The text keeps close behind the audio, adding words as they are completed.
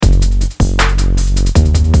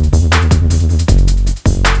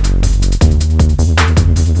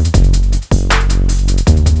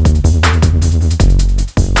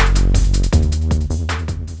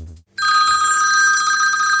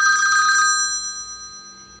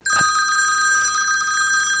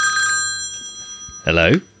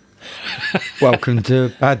Hello. Welcome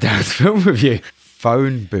to Bad Dad's Film Review.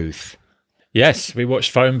 Phone Booth. Yes, we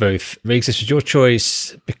watched Phone Booth. Riggs, this was your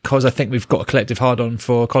choice because I think we've got a collective hard-on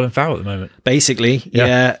for Colin Farrell at the moment. Basically,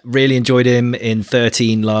 yeah, really enjoyed him in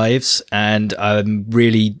 13 Lives, and I'm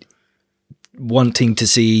really wanting to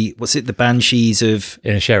see, what's it, the Banshees of...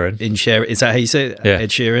 Inisherin. Is that how you say it? Yeah.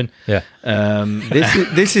 Ed Sheeran. Yeah.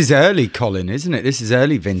 This is early Colin, isn't it? This is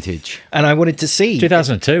early vintage. And I wanted to see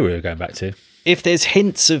 2002 we were going back to. if there's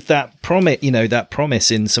hints of that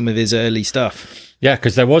promise in some of his early stuff. Yeah,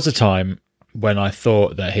 because there was a time when I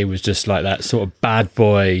thought that he was just like that sort of bad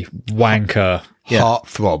boy wanker.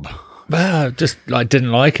 Heartthrob. Well, just like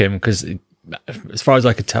didn't like him because, as far as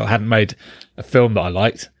I could tell, hadn't made a film that I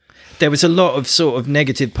liked. There was a lot of sort of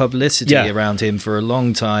negative publicity around him for a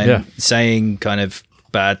long time, saying kind of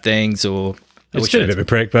bad things or... He's still a bit of a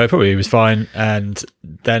prick, but probably he was fine, and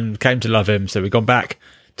then came to love him. So we've gone back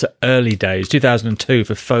to early days, 2002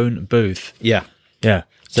 for Phone Booth. Yeah. Yeah.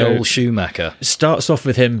 So Joel Schumacher. It starts off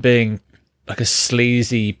with him being like a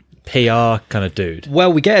sleazy PR kind of dude.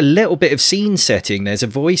 Well, we get a little bit of scene setting. There's a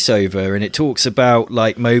voiceover and it talks about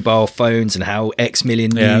like mobile phones and how X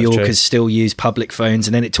million New Yorkers still use public phones.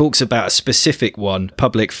 And then it talks about a specific one,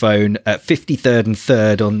 public phone at 53rd and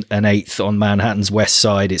 3rd and 8th on Manhattan's west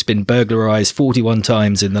side. It's been burglarized 41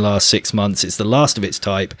 times in the last 6 months. It's the last of its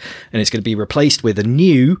type, and it's going to be replaced with a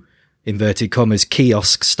new, inverted commas,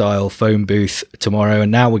 kiosk style phone booth tomorrow.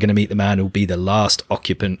 And now we're going to meet the man who'll be the last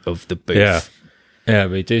occupant of the booth. Yeah. Yeah,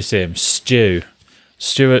 we do see him.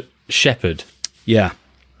 Stuart Shepherd. Yeah.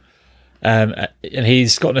 And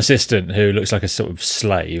he's got an assistant who looks like a sort of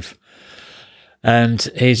slave. And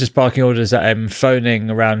he's just barking orders at him,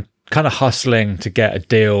 phoning around, kind of hustling to get a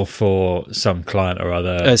deal for some client or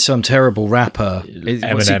other. Some terrible rapper.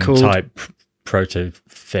 What's he called? Type proto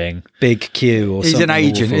thing. Big Q or He's something. an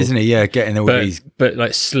agent, awful. isn't he? Yeah, getting all these... But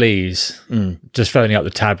like sleaze, just phoning up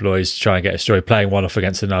the tabloids to try and get a story, playing one off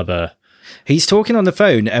against another. He's talking on the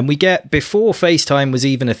phone, and we get, before FaceTime was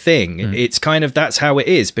even a thing, it's kind of, that's how it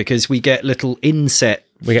is, because we get little inset.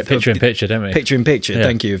 We get picture in picture, don't we? Picture in picture,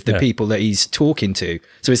 thank you, of the people that he's talking to.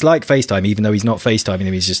 So it's like FaceTime, even though he's not FaceTiming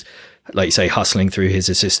him, he's just, like you say, hustling through his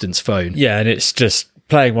assistant's phone. Yeah, and it's just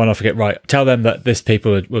playing one off again. Right, tell them that this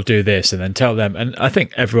people will do this, and then tell them. And I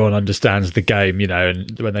think everyone understands the game,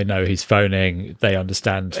 and when they know he's phoning, they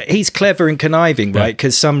understand. He's clever and conniving, right?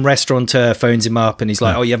 Because some restaurateur phones him up and he's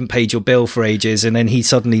like, oh, you haven't paid your bill for ages. And then he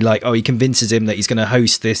suddenly he convinces him that he's going to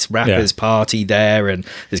host this rappers party there, and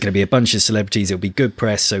there's going to be a bunch of celebrities. It'll be good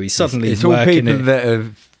press. So he's suddenly it's all people that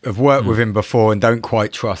have worked with him before and don't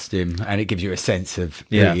quite trust him, and it gives you a sense of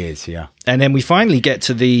who he is. And then we finally get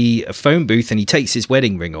to the phone booth and he takes his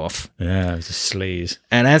wedding ring off. Yeah, it's a sleaze.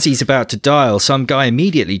 And as he's about to dial, some guy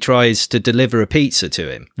immediately tries to deliver a pizza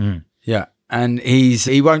to him. Yeah, and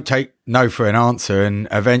he won't take no for an answer, and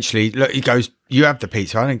eventually he goes, you have the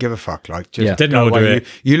pizza, I don't give a fuck, like, just didn't order it.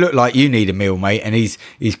 You look like you need a meal, mate. And he's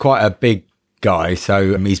quite a big guy,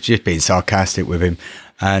 so he's just being sarcastic with him.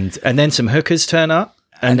 And then some hookers turn up.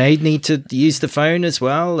 And they need to use the phone as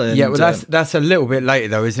well. And, that's a little bit later,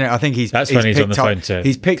 though, isn't it? I think he's on the phone too.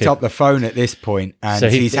 He's picked up the phone at this point, and so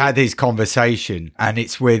he's had his conversation, and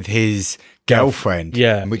it's with his girlfriend,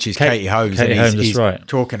 which is Katie Holmes. Katie Holmes, he's right.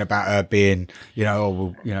 talking about her being,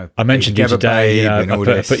 I mentioned you today.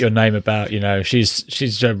 I put your name about.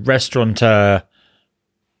 She's a restaurateur,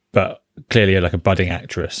 but clearly like a budding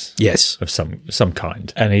actress, yes, of some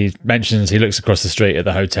kind. And he mentions he looks across the street at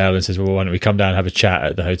the hotel and says, well, why don't we come down and have a chat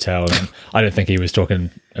at the hotel? And I don't think he was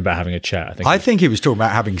talking about having a chat. I think he was talking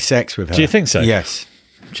about having sex with her. Do you think so? Yes.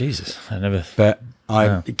 Jesus, I never. But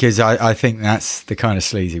because I think that's the kind of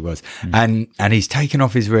sleaze he was. And he's taken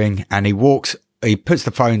off his ring and he puts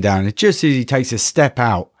the phone down, and just as he takes a step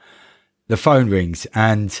out, the phone rings,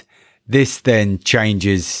 and this then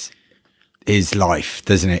changes his life,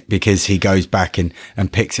 doesn't it? Because he goes back and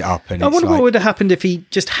picks it up, and I wonder what would have happened if he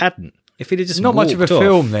just hadn't. If he'd have just not much of a off.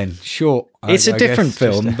 Film, then short. It's a different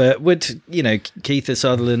film, but would Kiefer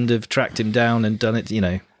Sutherland have tracked him down and done it?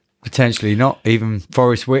 Potentially not. Even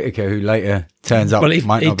Forrest Whitaker, who later turns up, well, he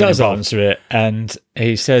does involved. answer it, and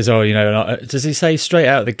he says, "Oh, does he say straight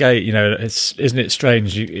out the gate? Isn't it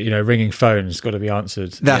strange? Ringing phones got to be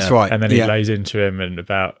answered." That's right. And then he lays into him and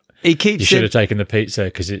about. He keeps. You should have taken the pizza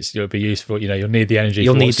because it'll be useful. You'll need the energy.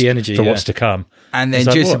 For what's to come. And then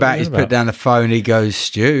just about he's put down the phone, he goes,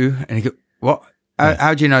 "Stu," and he goes, "What?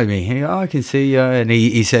 How do you know me?" And he goes, I can see. And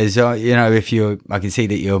he says, if I can see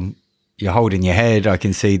that you're holding your head. I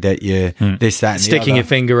can see that you're this, that, and sticking your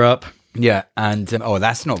finger up. Yeah, and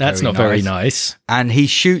that's not very nice. And he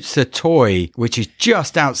shoots a toy which is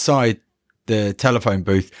just outside the telephone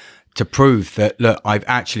booth to prove that, look, I've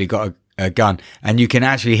actually got a gun. And you can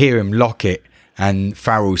actually hear him lock it, and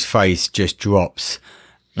Farrell's face just drops.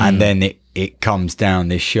 And then it comes down,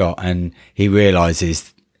 this shot, and he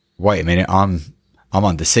realizes, wait a minute, I'm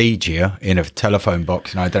under siege here in a telephone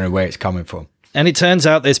box, and I don't know where it's coming from. And it turns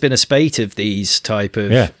out there's been a spate of these type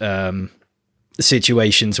of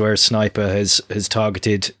situations where a sniper has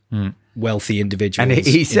targeted wealthy individuals. And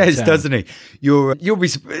he says, doesn't he, you'll be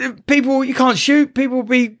people, you can't shoot, people will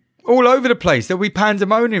be all over the place, there'll be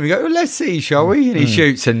pandemonium. We go, well, let's see, shall we? And he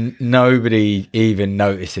shoots, and nobody even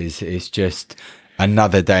notices. It's just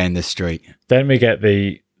another day in the street. Then we get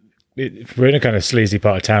we're in a kind of sleazy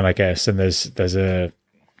part of town, I guess, and there's a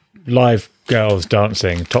live girls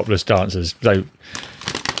dancing, topless dancers, so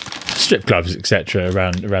strip clubs, etc.,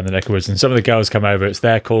 around the neck of woods. And some of the girls come over. It's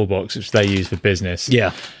their call box, which they use for business.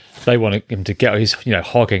 Yeah, they want him to get. He's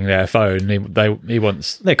hogging their phone. He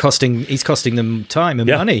wants. He's costing them time and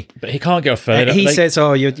money, but he can't get off phone. He says,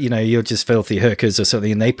 "Oh, you're just filthy hookers or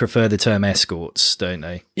something," and they prefer the term escorts, don't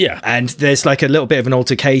they? Yeah. And there's like a little bit of an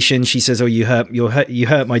altercation. She says, "Oh, you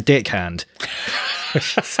hurt my dick hand."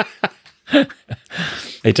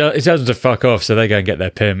 He tells them to fuck off, so they go and get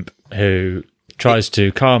their pimp, who tries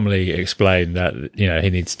to calmly explain that he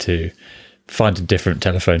needs to find a different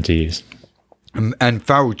telephone to use. And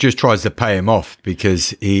Farrell just tries to pay him off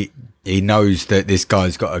because he knows that this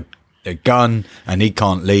guy's got a gun and he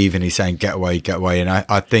can't leave, and he's saying, get away. And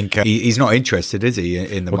I think he's not interested, is he,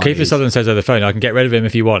 in the money? Kiefer Sutherland says over the phone, I can get rid of him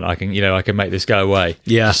if you want. I can make this go away.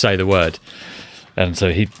 Yeah. Just say the word. And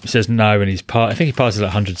so he says no, and I think he passes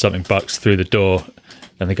like $100-something through the door.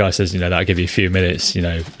 And the guy says, that'll give you a few minutes,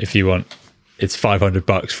 if you want, it's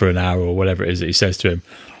 $500 for an hour or whatever it is that he says to him.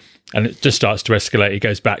 And it just starts to escalate. He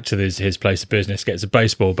goes back to his place of business, gets a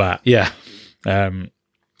baseball bat. Yeah.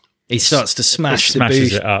 He starts to smashes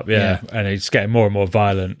it up, yeah. And he's getting more and more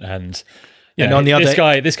violent. And on the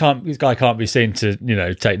this guy can't be seen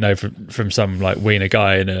to take no from some like wiener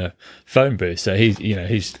guy in a phone booth. So he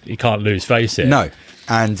can't lose face here. No.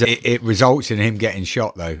 And it results in him getting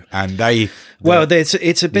shot, though. And there's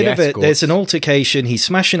an altercation. He's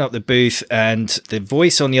smashing up the booth, and the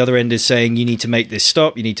voice on the other end is saying, "You need to make this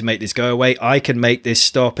stop. You need to make this go away. I can make this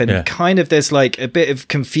stop." And kind of there's like a bit of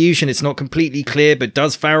confusion. It's not completely clear, but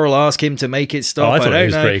does Farrell ask him to make it stop? I thought it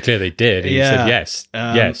was pretty clear they did. He said yes,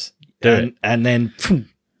 yes, do it. And then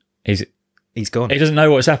he's gone. He doesn't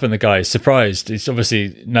know what's happened. The guy is surprised. He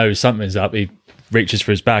obviously knows something's up. He reaches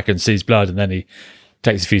for his back and sees blood, and then he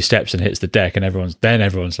takes a few steps and hits the deck, and everyone's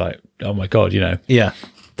like, "Oh my god," Yeah.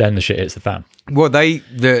 Then the shit hits the fan. Well,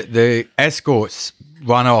 the escorts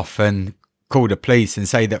run off and call the police and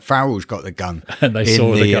say that Farrell's got the gun, and they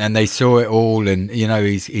saw it all, and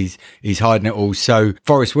he's hiding it all. So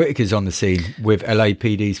Forrest Whitaker's on the scene with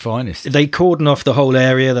LAPD's finest. They cordon off the whole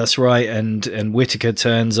area. That's right, and Whitaker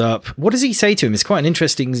turns up. What does he say to him? It's quite an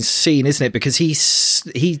interesting scene, isn't it? Because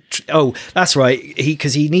that's right.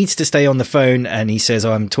 Because he needs to stay on the phone, and he says,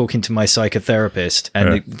 "I'm talking to my psychotherapist,"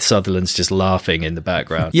 and Sutherland's just laughing in the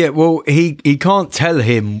background. Yeah, well, he can't tell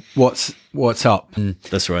him what's up.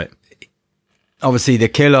 That's right. Obviously, the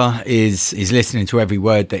killer is listening to every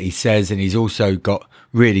word that he says, and he's also got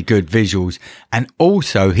really good visuals. And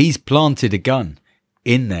also, he's planted a gun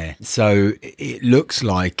in there. So it looks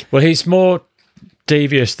like... Well, he's more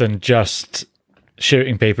devious than just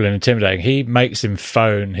shooting people and intimidating. He makes him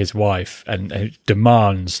phone his wife and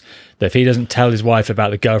demands that if he doesn't tell his wife about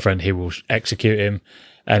the girlfriend, he will execute him.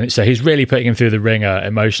 And so he's really putting him through the ringer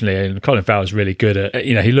emotionally. And Colin Farrell's really good at,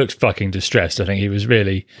 he looks fucking distressed. I think he was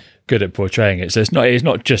really good at portraying it. So it's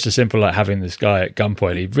not just as simple like having this guy at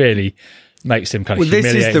gunpoint. He really makes him kind of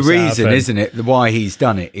humiliate this is the himself. reason, isn't it? Why he's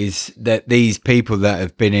done it is that these people that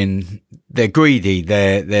have been they're greedy.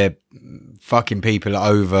 They're fucking people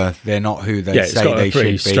over. They're not who they say they should be. It's got a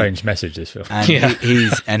pretty strange message, this film.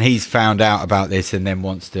 And he's found out about this and then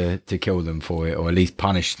wants to kill them for it, or at least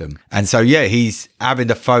punish them. And so he's having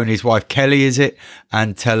to phone his wife Kelly, is it,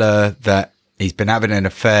 and tell her that he's been having an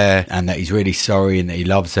affair and that he's really sorry and that he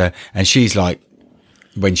loves her. And she's like,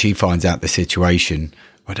 when she finds out the situation,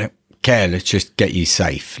 I don't care. Let's just get you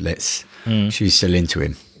safe. She's still into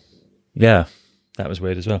him. Yeah. That was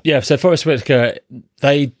weird as well. Yeah, so Forrest Whitaker,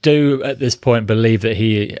 they do at this point believe that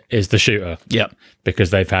he is the shooter. Yeah.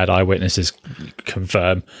 Because they've had eyewitnesses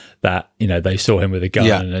confirm that, they saw him with a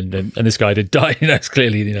gun and this guy did die. It's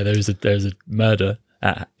clearly, there's a murder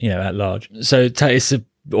at large. So it's an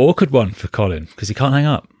awkward one for Colin because he can't hang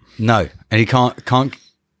up. No, and he can't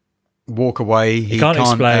walk away. He can't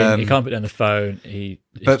explain. He can't put down the phone.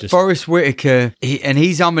 But Forrest Whitaker, he's and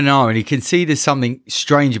and he can see there's something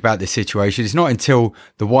strange about this situation. It's not until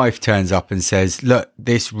the wife turns up and says, "Look,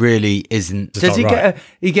 this really isn't." Does he get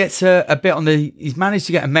he gets a bit on the? He's managed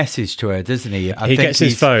to get a message to her, doesn't he? He gets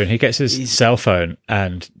his phone. He gets his cell phone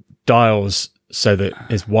and dials so that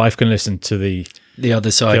his wife can listen to the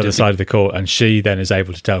other side of the call, and she then is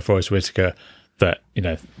able to tell Forrest Whitaker that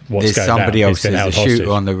what's there's going somebody down. else, there's a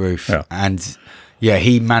shooter on the roof, and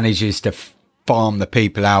he manages to farm the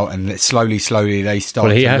people out, and slowly they start.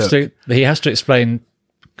 Well, he has to explain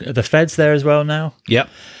the feds there as well now. Yep,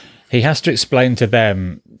 he has to explain to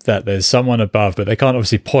them that there's someone above, but they can't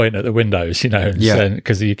obviously point at the windows,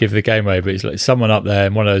 because you give the game away. But it's like someone up there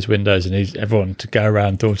in one of those windows, and needs everyone to go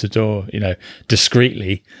around door to door,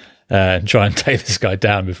 discreetly, and try and take this guy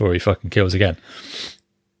down before he fucking kills again.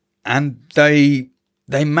 And they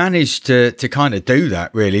manage to kind of do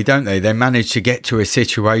that, really, don't they? They manage to get to a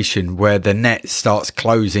situation where the net starts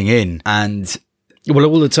closing in, and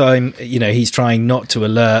all the time, he's trying not to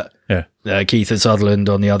alert Kiefer Sutherland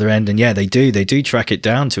on the other end, and they do track it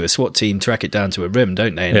down to a SWAT team, track it down to a room,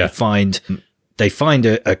 don't they? And they find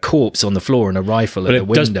a corpse on the floor and a rifle at the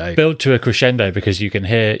window. Does build to a crescendo because you can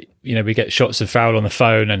hear, we get shots of Farrell on the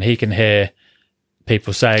phone, and he can hear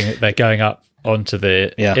people saying that they're going up onto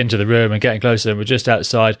into the room and getting closer, and we're just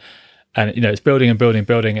outside, and it's building and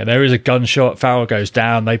building, and there is a gunshot. Farrell goes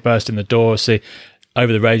down, they burst in the door, see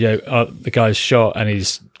over the radio the guy's shot and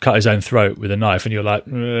he's cut his own throat with a knife, and you're like,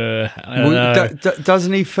 I don't know.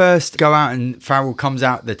 Doesn't he first go out and Farrell comes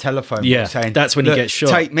out the telephone box saying, that's when he gets shot,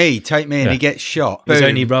 take me, and he gets shot. There's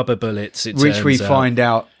only rubber bullets, which we find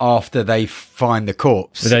out after they find the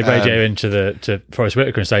corpse. But they radio into to Forrest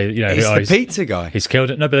Whitaker and say, it's the pizza guy, he's killed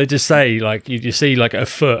it. No, but they just say, like, you see like a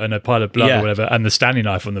foot and a pile of blood or whatever, and the Stanley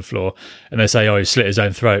knife on the floor, and they say, he slit his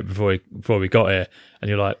own throat before we got here. And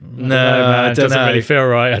you're like, no, man, it doesn't really feel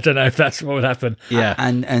right. I don't know if that's what would happen. Yeah.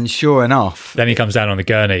 And sure enough, then he comes down on the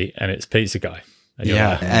gurney and it's Pizza Guy. And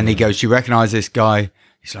and he goes, "Do you recognise this guy?"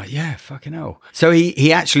 He's like, "Yeah, fucking hell." So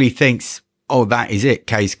he actually thinks, "Oh, that is it,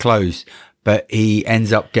 case closed." But he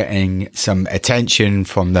ends up getting some attention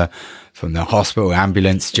from the hospital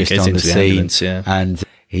ambulance just on the scene, and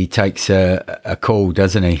he takes a call,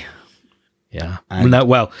 doesn't he? Yeah.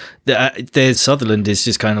 There's Sutherland is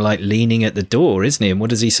just kind of like leaning at the door, isn't he? And what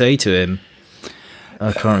does he say to him?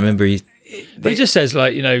 I can't remember. He just says,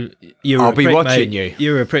 like, I'll be watching you.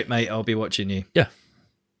 You're a prick, mate. I'll be watching you. Yeah.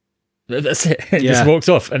 That's it. He just walks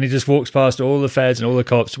off, and he just walks past all the feds and all the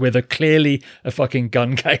cops with clearly a fucking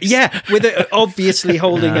gun case. Yeah, with obviously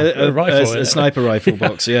holding a rifle, a sniper rifle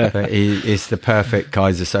box. Yeah, but it's the perfect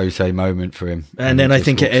Kaiser Sose moment for him. And then I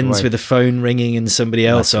think it ends with a phone ringing and somebody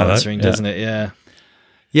else answering, doesn't it? Yeah.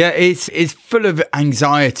 Yeah, it's full of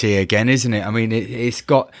anxiety again, isn't it? I mean, it's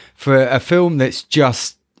got, for a film that's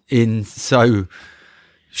just in so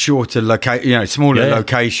shorter smaller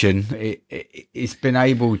location, it's been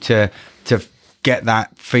able to get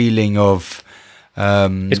that feeling of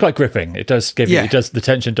it's quite gripping. It does give you, the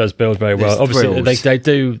tension does build very well. There's obviously they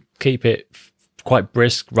do keep it quite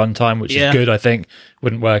brisk runtime, which is good. I think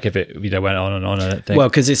wouldn't work if it went on and on. I don't think. Well,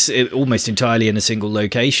 because it's almost entirely in a single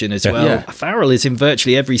location as well. Yeah. Farrell is in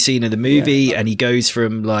virtually every scene of the movie, and he goes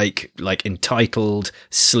from like entitled,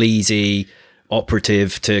 sleazy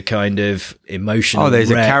operative to kind of emotional. There's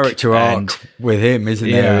a character arc with him, isn't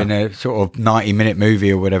there, in a sort of 90-minute movie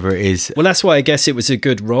or whatever it is. Well, that's why I guess it was a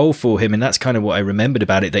good role for him, and that's kind of what I remembered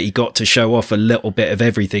about it, that he got to show off a little bit of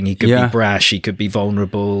everything. He could be brash, he could be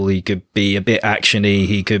vulnerable, he could be a bit actiony,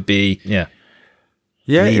 he could be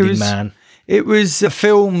leading man. It was a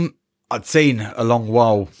film I'd seen a long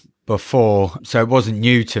while before, so it wasn't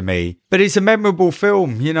new to me, but it's a memorable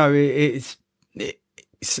film. It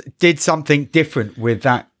did something different with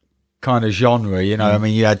that kind of genre, I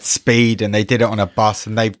mean, you had Speed, and they did it on a bus,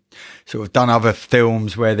 and they've sort of done other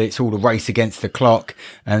films where it's all a race against the clock,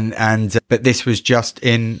 but this was just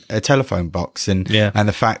in a telephone box, and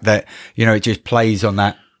the fact that it just plays on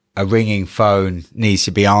that. A ringing phone needs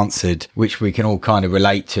to be answered, which we can all kind of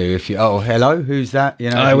relate to. If hello, who's that?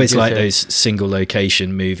 I always like those single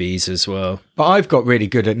location movies as well, but I've got really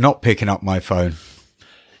good at not picking up my phone.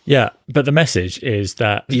 Yeah, but the message is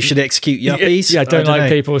that you should execute yuppies. I don't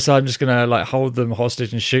like people, so I'm just gonna hold them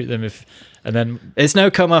hostage and shoot them and then there's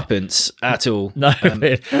no comeuppance at all. No,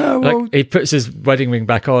 he puts his wedding ring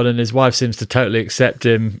back on, and his wife seems to totally accept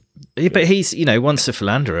him. Yeah, but he's once a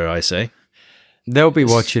philanderer, I say. They'll be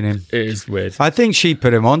watching him. It is weird. I think she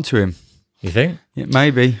put him onto him. You think? Yeah,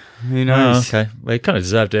 maybe. Who knows? Oh, okay. Well, he kind of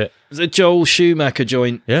deserved it. It's a Joel Schumacher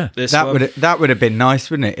joint. Yeah. That would have been nice,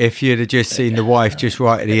 wouldn't it? If you'd have just seen the wife just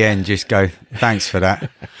right at the end, just go, thanks for that.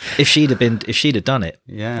 If she'd have done it.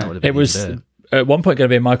 Yeah. That would have been It was at one point going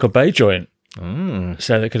to be a Michael Bay joint.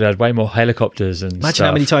 So they could have had way more helicopters and Imagine stuff.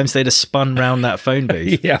 how many times they'd have spun round that phone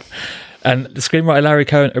booth. Yeah. And the screenwriter Larry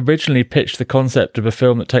Cohen originally pitched the concept of a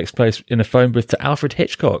film that takes place in a phone booth to Alfred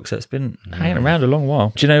Hitchcock. So it's been hanging around a long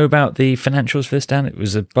while. Do you know about the financials for this, Dan? It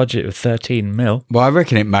was a budget of 13 mil. Well, I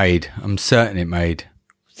reckon it made. I'm certain it made.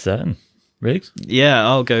 Certain. Riggs? Yeah,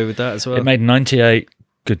 I'll go with that as well. It made $98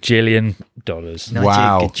 gajillion.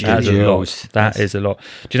 Wow. That's a lot. That is a lot.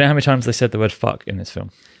 Do you know how many times they said the word fuck in this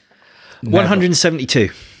film?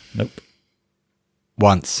 172. Nope.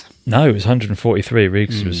 Once. No, it was 143.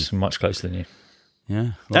 Riggs was much closer than you.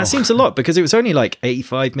 Yeah. That seems a lot because it was only like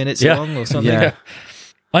 85 minutes long or something. Yeah.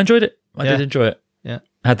 I enjoyed it. I did enjoy it. Yeah.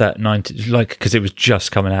 Had that 90, like, because it was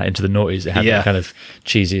just coming out into the noughties. It had that kind of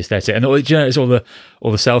cheesy aesthetic. And it's all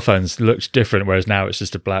the cell phones looked different, whereas now it's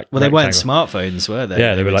just a black. Well, they weren't smartphones, were they?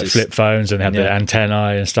 Yeah, they were like just flip phones and they had the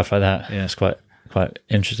antennae and stuff like that. Yeah. It's quite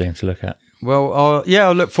interesting to look at. Well,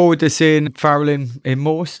 I'll look forward to seeing Farrell in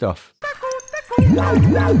more stuff.